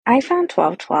I found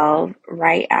 1212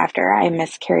 right after I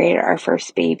miscarried our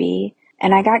first baby,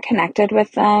 and I got connected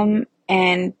with them.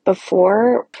 And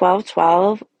before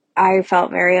 1212, I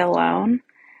felt very alone.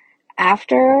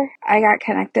 After I got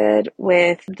connected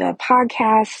with the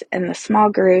podcast and the small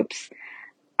groups,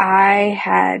 I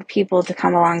had people to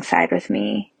come alongside with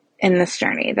me in this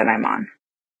journey that I'm on.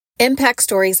 Impact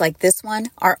stories like this one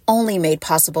are only made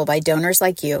possible by donors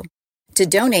like you. To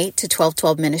donate to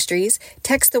 1212 Ministries,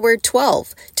 text the word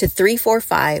 12 to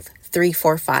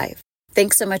 345-345.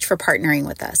 Thanks so much for partnering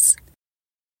with us.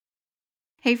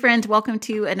 Hey friends, welcome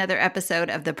to another episode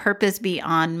of the Purpose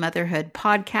Beyond Motherhood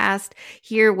podcast,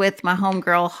 here with my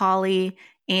homegirl Holly.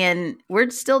 And we're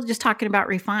still just talking about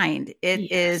Refined.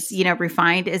 It is,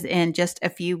 Refined is in just a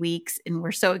few weeks, and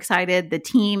we're so excited. The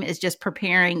team is just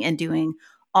preparing and doing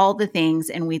all the things.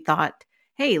 And we thought,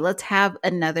 hey, let's have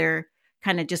another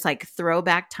kind of just like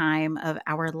throwback time of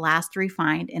our last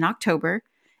Refined in October.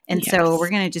 And so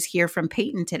we're going to just hear from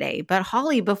Peyton today. But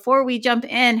Holly, before we jump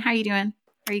in, how you doing?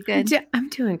 Are you good? I'm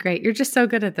doing great. You're just so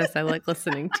good at this. I like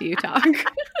listening to you talk.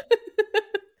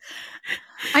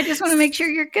 I just want to make sure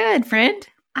you're good, friend.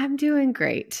 I'm doing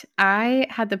great. I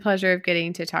had the pleasure of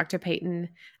getting to talk to Peyton.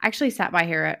 I actually sat by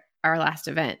her at our last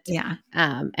event. Yeah.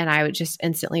 And I would just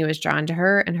instantly was drawn to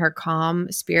her and her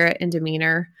calm spirit and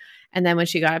demeanor. And then when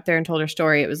she got up there and told her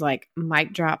story, it was like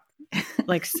mic drop,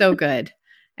 like so good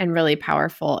and really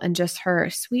powerful. And just her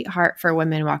sweet heart for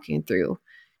women walking through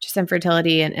just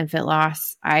infertility and infant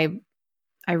loss. I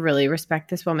really respect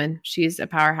this woman. She's a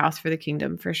powerhouse for the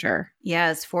kingdom for sure.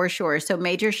 Yes, for sure. So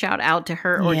major shout out to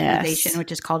her organization,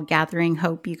 which is called Gathering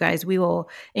Hope. You guys, we will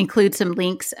include some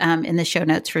links in the show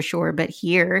notes for sure. But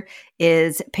here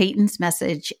is Peyton's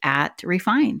message at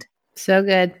Refined. So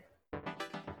good.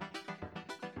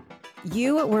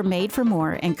 You were made for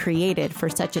more and created for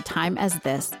such a time as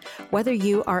this. Whether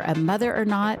you are a mother or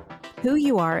not, who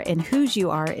you are and whose you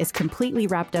are is completely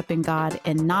wrapped up in God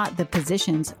and not the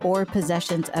positions or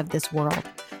possessions of this world.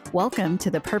 Welcome to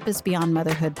the Purpose Beyond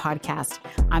Motherhood podcast.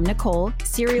 I'm Nicole,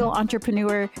 serial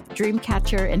entrepreneur, dream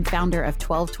catcher, and founder of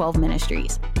 1212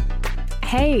 Ministries.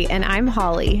 Hey, and I'm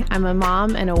Holly. I'm a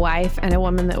mom and a wife and a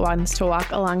woman that wants to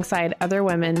walk alongside other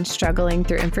women struggling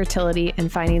through infertility and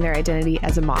finding their identity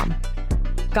as a mom.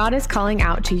 God is calling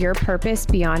out to your purpose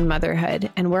beyond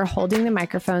motherhood, and we're holding the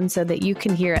microphone so that you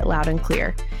can hear it loud and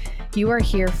clear. You are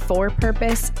here for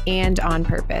purpose and on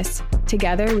purpose.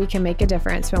 Together, we can make a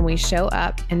difference when we show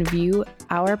up and view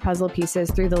our puzzle pieces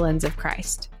through the lens of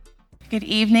Christ. Good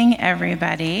evening,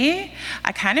 everybody.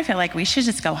 I kind of feel like we should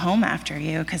just go home after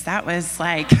you, because that was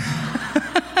like,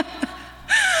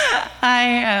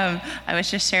 I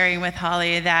was just sharing with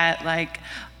Holly that like,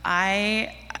 I'm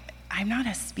not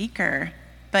a speaker,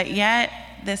 but yet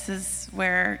this is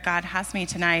where God has me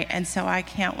tonight. And so I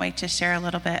can't wait to share a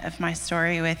little bit of my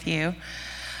story with you.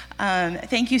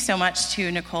 Thank you so much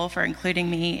to Nicole for including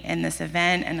me in this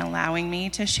event and allowing me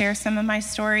to share some of my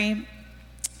story.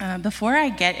 Before I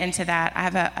get into that, I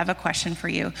have a question for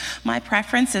you. My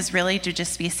preference is really to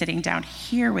just be sitting down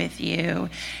here with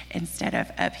you instead of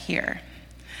up here.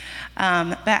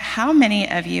 But how many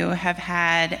of you have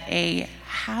had a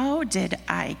 "how did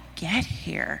I get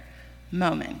here"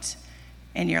 moment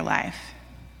in your life?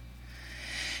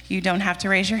 You don't have to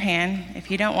raise your hand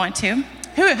if you don't want to.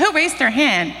 Who raised their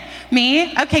hand?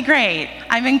 Me? Okay, great.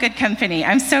 I'm in good company.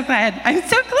 I'm so glad.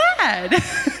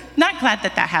 Not glad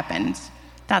that happened.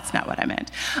 That's not what I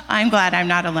meant. I'm glad I'm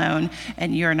not alone,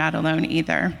 and you're not alone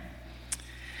either.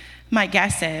 My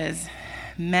guess is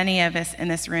many of us in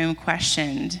this room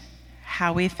questioned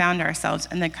how we found ourselves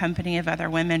in the company of other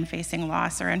women facing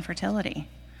loss or infertility.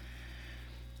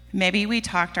 Maybe we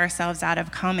talked ourselves out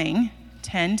of coming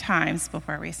 10 times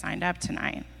before we signed up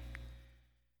tonight.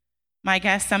 My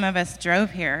guess, some of us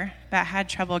drove here but had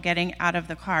trouble getting out of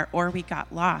the car, or we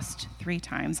got lost 3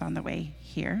 times on the way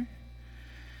here.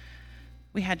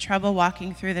 We had trouble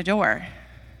walking through the door.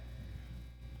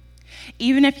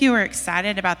 Even if you were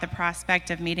excited about the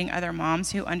prospect of meeting other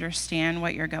moms who understand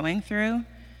what you're going through,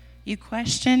 you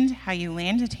questioned how you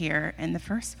landed here in the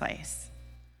first place.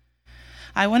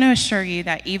 I want to assure you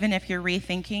that even if you're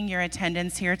rethinking your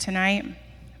attendance here tonight,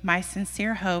 my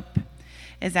sincere hope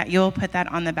is that you'll put that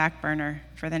on the back burner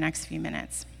for the next few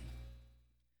minutes.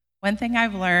 One thing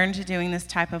I've learned doing this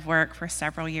type of work for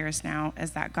several years now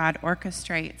is that God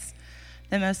orchestrates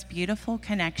the most beautiful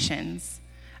connections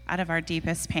out of our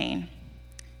deepest pain.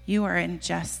 You are in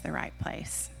just the right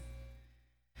place.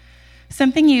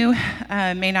 Something you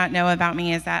may not know about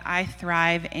me is that I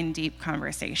thrive in deep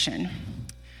conversation.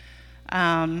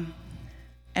 And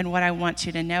what I want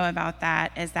you to know about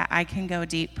that is that I can go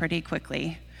deep pretty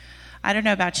quickly. I don't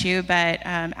know about you, but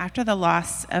after the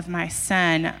loss of my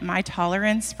son, my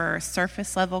tolerance for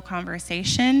surface level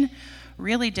conversation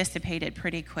really dissipated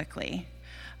pretty quickly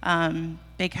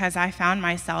because I found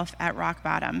myself at rock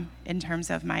bottom in terms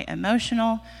of my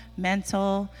emotional,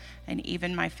 mental, and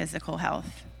even my physical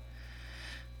health.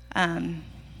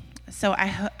 So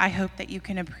I hope that you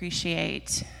can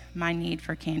appreciate my need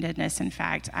for candidness. In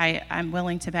fact, I'm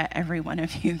willing to bet every one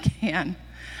of you can.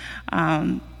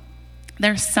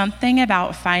 There's something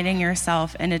about finding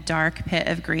yourself in a dark pit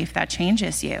of grief that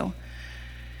changes you,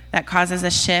 that causes a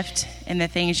shift in the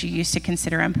things you used to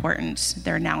consider important.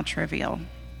 They're now trivial.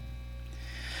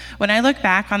 When I look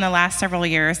back on the last several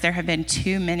years, there have been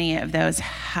too many of those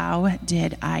 "how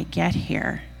did I get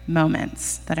here"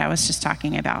 moments that I was just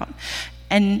talking about.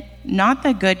 And not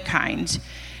the good kind.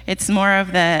 It's more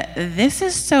of the "this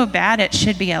is so bad it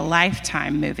should be a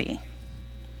Lifetime movie."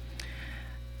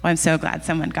 Well, I'm so glad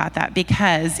someone got that,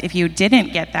 because if you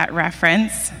didn't get that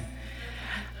reference,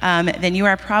 then you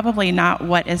are probably not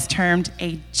what is termed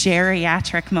a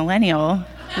geriatric millennial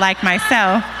like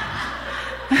myself.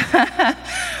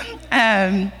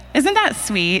 Isn't that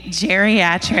sweet?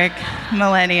 Geriatric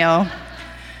millennial.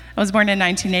 I was born in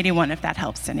 1981, if that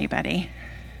helps anybody.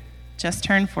 Just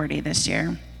turned 40 this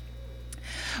year.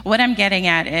 What I'm getting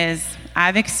at is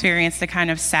I've experienced the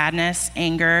kind of sadness,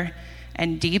 anger,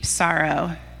 and deep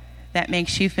sorrow that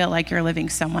makes you feel like you're living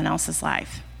someone else's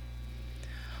life.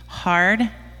 Hard,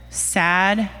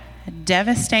 sad,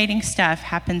 devastating stuff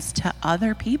happens to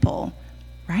other people,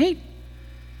 right?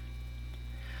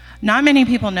 Not many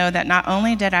people know that not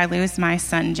only did I lose my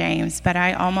son, James, but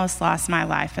I almost lost my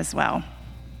life as well.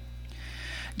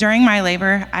 During my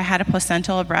labor, I had a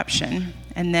placental abruption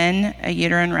and then a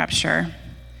uterine rupture,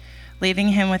 leaving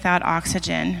him without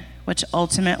oxygen, which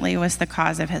ultimately was the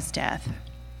cause of his death.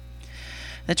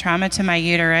 The trauma to my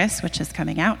uterus, which is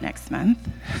coming out next month,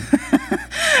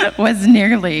 was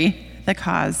nearly the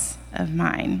cause of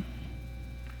mine.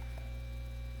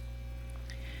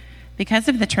 Because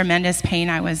of the tremendous pain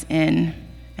I was in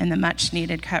and the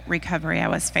much-needed recovery I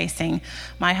was facing,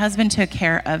 my husband took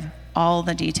care of all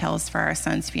the details for our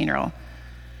son's funeral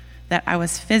that I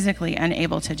was physically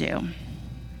unable to do.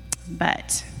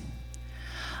 But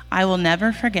I will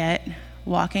never forget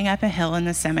walking up a hill in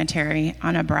the cemetery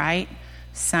on a bright,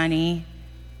 sunny,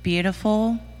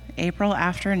 beautiful April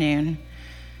afternoon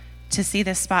to see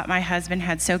the spot my husband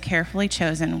had so carefully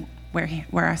chosen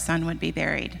where our son would be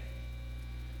buried.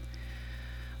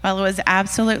 While it was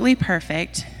absolutely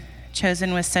perfect,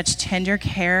 chosen with such tender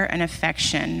care and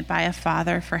affection by a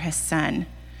father for his son,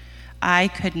 I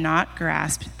could not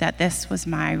grasp that this was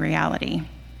my reality.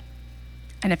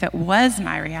 And if it was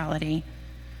my reality,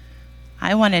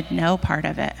 I wanted no part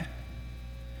of it.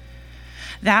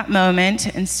 That moment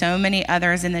and so many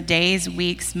others in the days,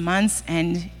 weeks, months,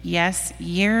 and yes,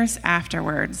 years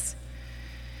afterwards,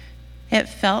 it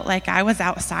felt like I was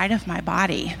outside of my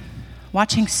body,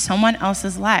 watching someone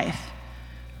else's life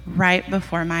right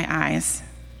before my eyes.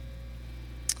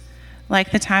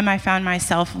 Like the time I found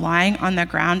myself lying on the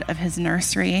ground of his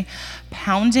nursery,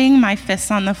 pounding my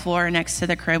fists on the floor next to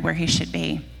the crib where he should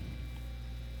be.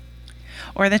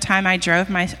 Or the time I drove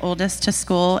my oldest to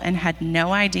school and had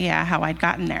no idea how I'd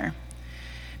gotten there,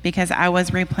 because I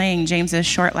was replaying James's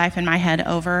short life in my head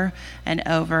over and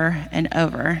over and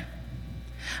over.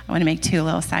 I want to make two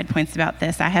little side points about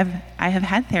this. I have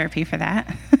had therapy for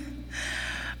that.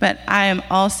 But I am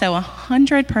also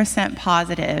 100%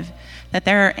 positive that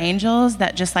there are angels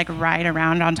that just like ride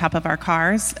around on top of our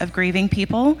cars of grieving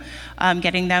people,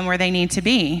 getting them where they need to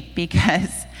be,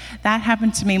 because that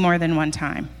happened to me more than one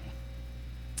time.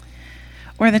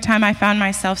 Or the time I found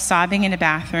myself sobbing in a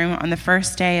bathroom on the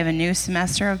first day of a new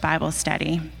semester of Bible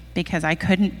study because I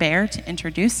couldn't bear to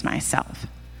introduce myself.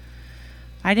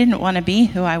 I didn't want to be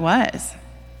who I was.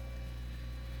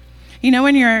 You know,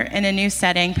 when you're in a new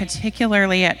setting,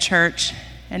 particularly at church,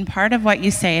 and part of what you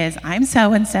say is, I'm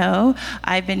so-and-so,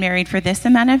 I've been married for this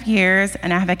amount of years,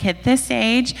 and I have a kid this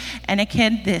age, and a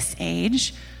kid this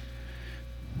age.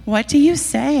 What do you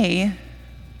say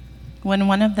when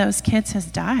one of those kids has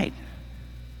died?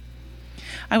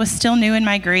 I was still new in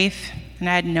my grief, and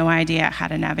I had no idea how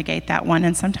to navigate that one,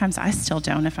 and sometimes I still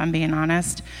don't, if I'm being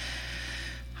honest.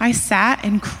 I sat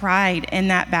and cried in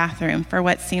that bathroom for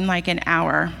what seemed like an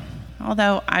hour,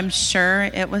 although I'm sure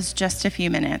it was just a few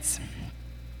minutes.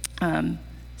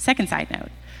 Second side note,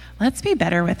 let's be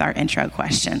better with our intro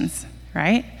questions,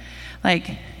 right?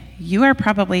 Like, you are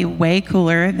probably way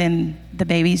cooler than the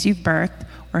babies you've birthed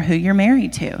or who you're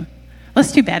married to.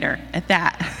 Let's do better at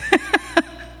that.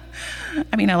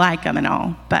 I mean, I like them and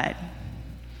all, but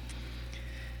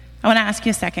I want to ask you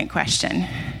a second question,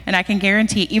 and I can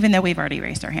guarantee, even though we've already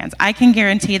raised our hands, I can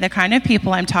guarantee the kind of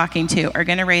people I'm talking to are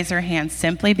going to raise their hands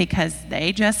simply because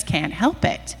they just can't help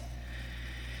it.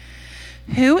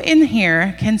 Who in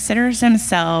here considers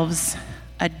themselves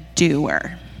a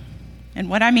doer? And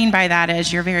what I mean by that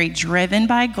is you're very driven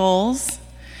by goals,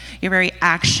 you're very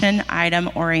action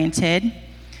item oriented.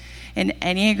 In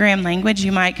Enneagram language,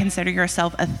 you might consider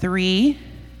yourself a 3,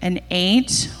 an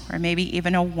 8, or maybe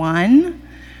even a 1.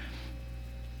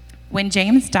 When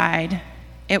James died,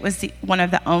 it was one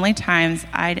of the only times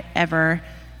I'd ever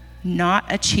not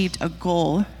achieved a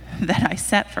goal that I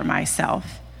set for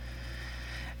myself.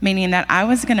 Meaning that I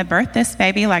was going to birth this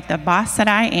baby like the boss that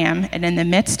I am, and in the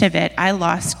midst of it, I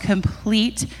lost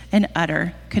complete and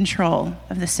utter control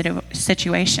of the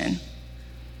situation.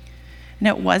 And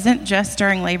it wasn't just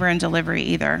during labor and delivery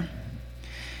either.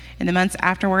 In the months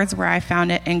afterwards, where I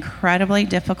found it incredibly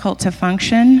difficult to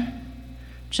function,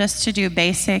 just to do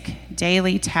basic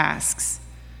daily tasks.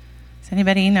 Does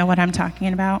anybody know what I'm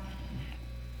talking about?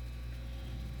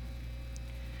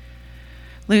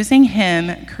 Losing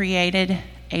him created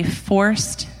a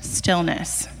forced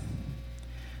stillness,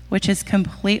 which is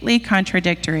completely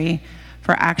contradictory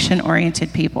for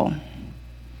action-oriented people.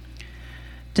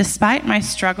 Despite my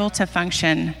struggle to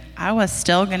function, I was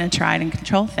still going to try and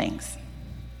control things.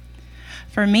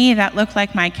 For me, that looked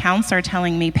like my counselor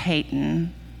telling me,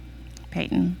 Peyton,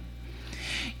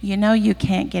 you know you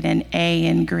can't get an A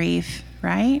in grief,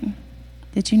 right?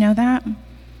 Did you know that?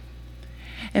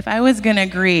 If I was going to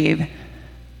grieve,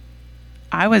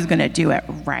 I was going to do it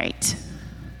right.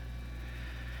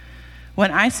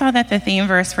 When I saw that the theme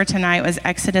verse for tonight was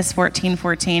Exodus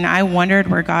 14:14, I wondered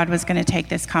where God was going to take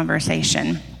this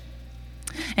conversation.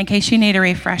 In case you need a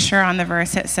refresher on the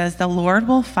verse, it says, "The Lord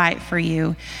will fight for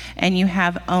you, and you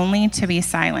have only to be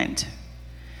silent."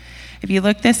 If you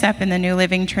look this up in the New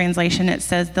Living Translation, it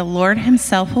says, "The Lord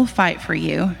himself will fight for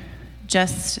you.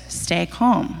 Just stay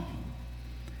calm."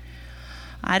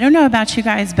 I don't know about you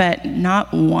guys, but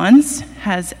not once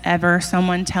has ever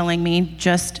someone telling me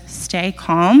just stay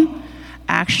calm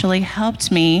actually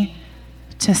helped me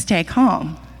to stay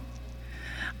calm.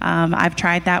 I've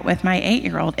tried that with my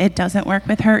 8-year-old. It doesn't work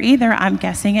with her either. I'm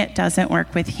guessing it doesn't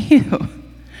work with you.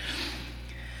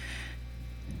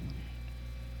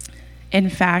 In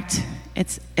fact,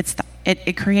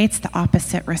 it creates the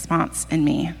opposite response in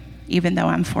me, even though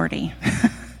I'm 40.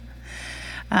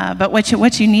 But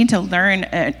what you need to learn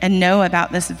and know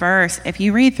about this verse, if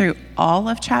you read through all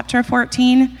of chapter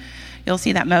 14, you'll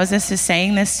see that Moses is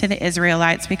saying this to the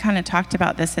Israelites. We kind of talked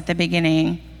about this at the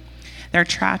beginning. They're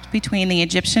trapped between the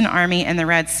Egyptian army and the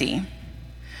Red Sea.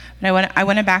 But I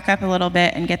want to back up a little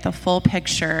bit and get the full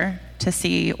picture to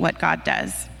see what God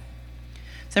does.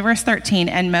 So verse 13,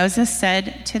 "And Moses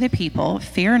said to the people,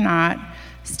 'Fear not,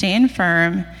 stand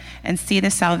firm, and see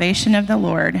the salvation of the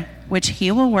Lord, which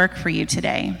he will work for you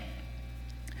today.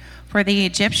 For the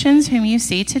Egyptians whom you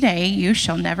see today, you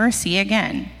shall never see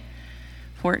again.'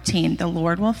 14, "The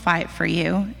Lord will fight for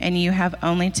you, and you have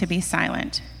only to be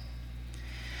silent."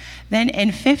 Then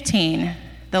in 15,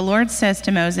 the Lord says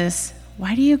to Moses,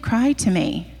 "Why do you cry to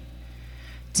me?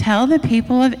 Tell the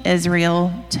people of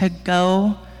Israel to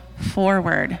go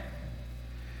forward."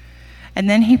 And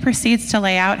then he proceeds to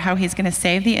lay out how he's going to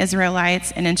save the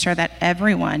Israelites and ensure that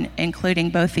everyone, including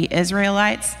both the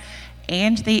Israelites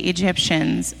and the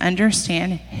Egyptians,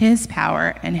 understand his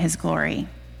power and his glory.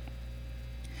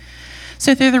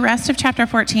 So through the rest of chapter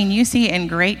 14, you see in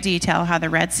great detail how the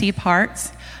Red Sea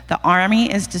parts, the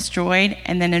army is destroyed,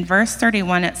 and then in verse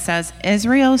 31 it says,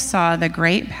 "Israel saw the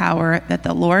great power that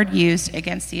the Lord used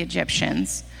against the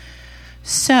Egyptians.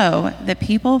 So the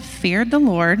people feared the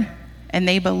Lord, and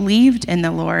they believed in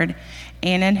the Lord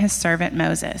and in his servant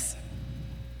Moses."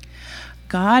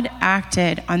 God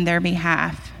acted on their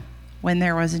behalf when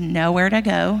there was nowhere to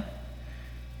go,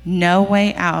 no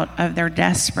way out of their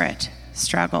desperate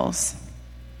struggles.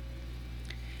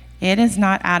 It is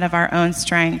not out of our own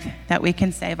strength that we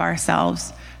can save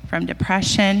ourselves from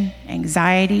depression,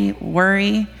 anxiety,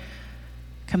 worry,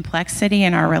 complexity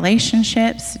in our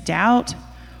relationships, doubt,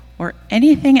 or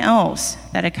anything else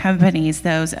that accompanies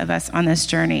those of us on this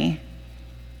journey.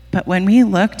 But when we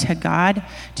look to God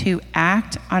to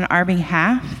act on our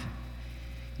behalf,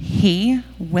 he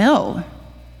will.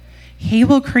 He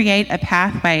will create a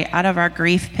pathway out of our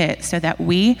grief pit so that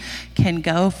we can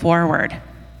go forward.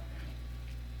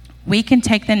 We can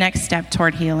take the next step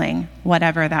toward healing,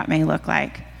 whatever that may look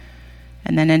like.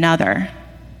 And then another,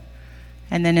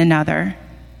 and then another,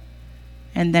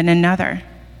 and then another.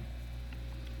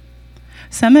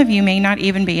 Some of you may not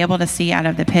even be able to see out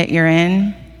of the pit you're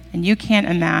in, and you can't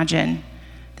imagine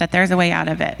that there's a way out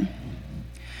of it.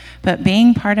 But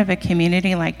being part of a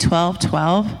community like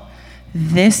 1212,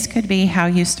 this could be how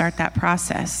you start that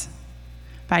process,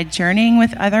 by journeying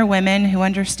with other women who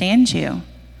understand you.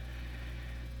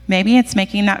 Maybe it's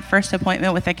making that first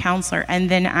appointment with a counselor and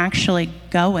then actually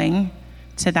going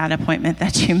to that appointment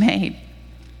that you made.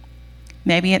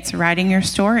 Maybe it's writing your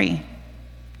story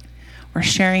or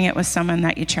sharing it with someone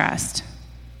that you trust.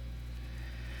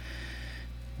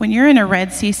 When you're in a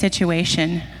Red Sea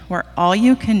situation where all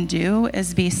you can do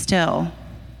is be still,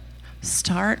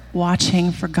 start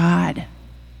watching for God.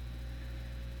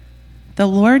 The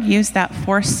Lord used that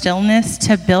forced stillness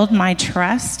to build my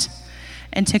trust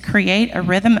and to create a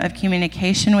rhythm of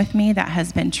communication with me that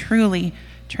has been truly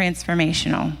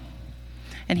transformational.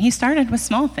 And he started with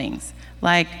small things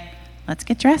like, let's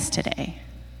get dressed today.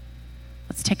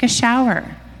 Let's take a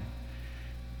shower.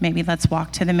 Maybe let's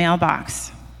walk to the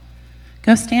mailbox.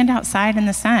 Go stand outside in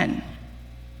the sun.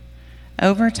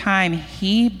 Over time,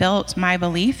 he built my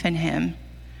belief in him,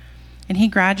 and he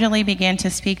gradually began to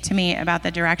speak to me about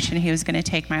the direction he was going to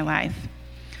take my life,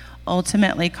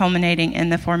 ultimately culminating in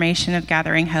the formation of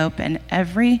Gathering Hope and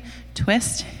every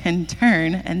twist and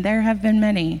turn, and there have been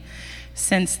many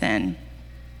since then.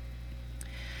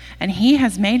 And he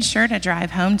has made sure to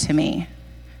drive home to me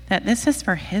that this is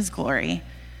for his glory.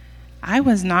 I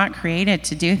was not created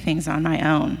to do things on my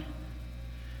own.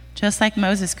 Just like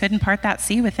Moses couldn't part that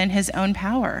sea within his own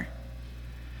power.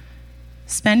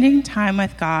 Spending time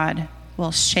with God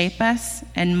will shape us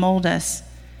and mold us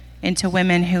into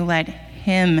women who let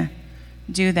him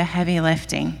do the heavy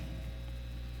lifting.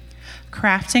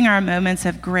 Crafting our moments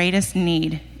of greatest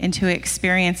need into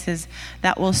experiences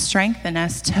that will strengthen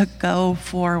us to go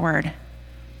forward.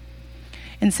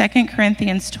 In 2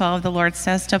 Corinthians 12, the Lord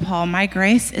says to Paul, "My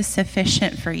grace is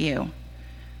sufficient for you,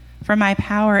 for my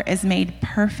power is made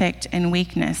perfect in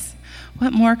weakness."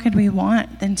 What more could we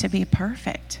want than to be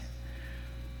perfect?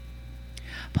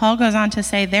 Paul goes on to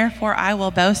say, "Therefore I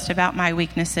will boast about my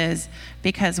weaknesses,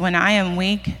 because when I am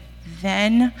weak,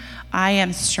 then I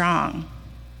am strong."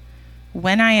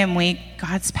 When I am weak,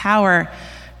 God's power,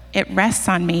 it rests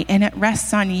on me and it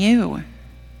rests on you.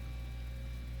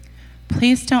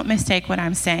 Please don't mistake what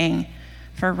I'm saying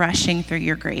for rushing through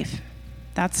your grief.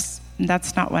 That's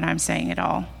not what I'm saying at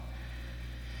all.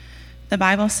 The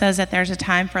Bible says that there's a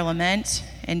time for lament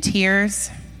and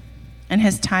tears, and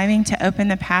his timing to open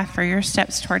the path for your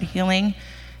steps toward healing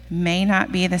may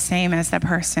not be the same as the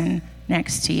person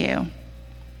next to you.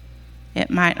 It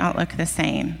might not look the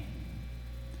same,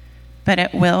 but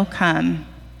it will come,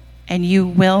 and you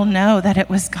will know that it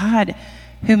was God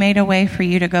who made a way for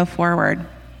you to go forward.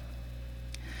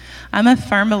 I'm a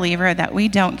firm believer that we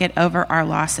don't get over our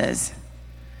losses,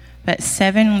 but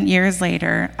 7 years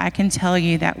later, I can tell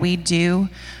you that we do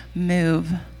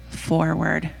move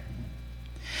forward.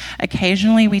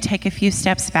 Occasionally, we take a few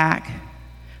steps back,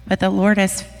 but the Lord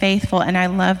is faithful, and I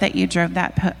love that you drove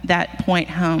that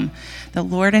point home. The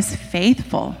Lord is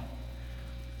faithful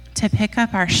to pick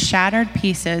up our shattered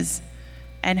pieces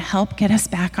and help get us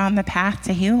back on the path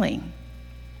to healing.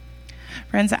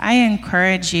 Friends, I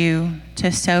encourage you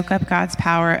to soak up God's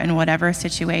power in whatever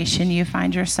situation you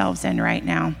find yourselves in right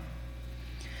now.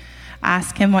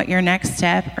 Ask him what your next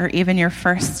step or even your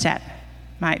first step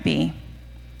might be,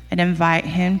 and invite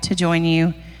him to join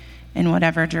you in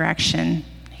whatever direction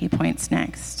he points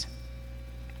next.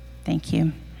 Thank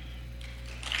you.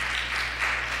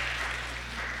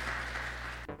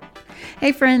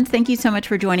 Hey friends, thank you so much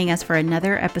for joining us for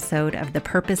another episode of the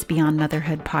Purpose Beyond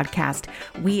Motherhood podcast.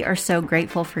 We are so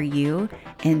grateful for you,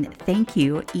 and thank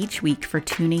you each week for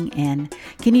tuning in.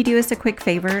 Can you do us a quick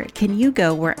favor? Can you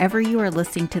go wherever you are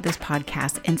listening to this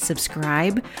podcast and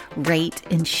subscribe, rate,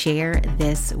 and share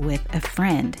this with a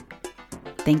friend?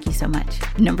 Thank you so much.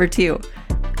 Number 2,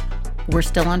 we're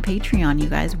still on Patreon, you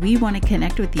guys. We want to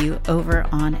connect with you over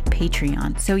on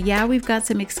Patreon. So yeah, we've got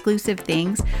some exclusive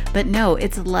things, but no,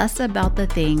 it's less about the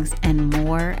things and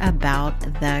more about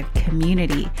the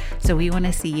community. So we want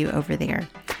to see you over there.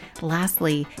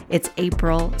 Lastly, it's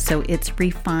April, so it's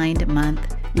Refined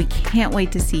Month. We can't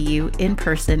wait to see you in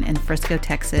person in Frisco,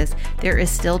 Texas. There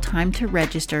is still time to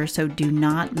register, so do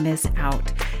not miss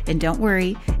out. And don't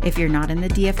worry, if you're not in the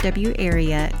DFW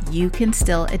area, you can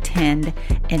still attend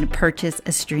and purchase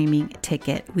a streaming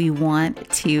ticket. We want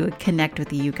to connect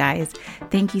with you guys.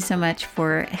 Thank you so much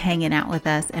for hanging out with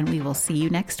us, and we will see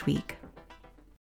you next week.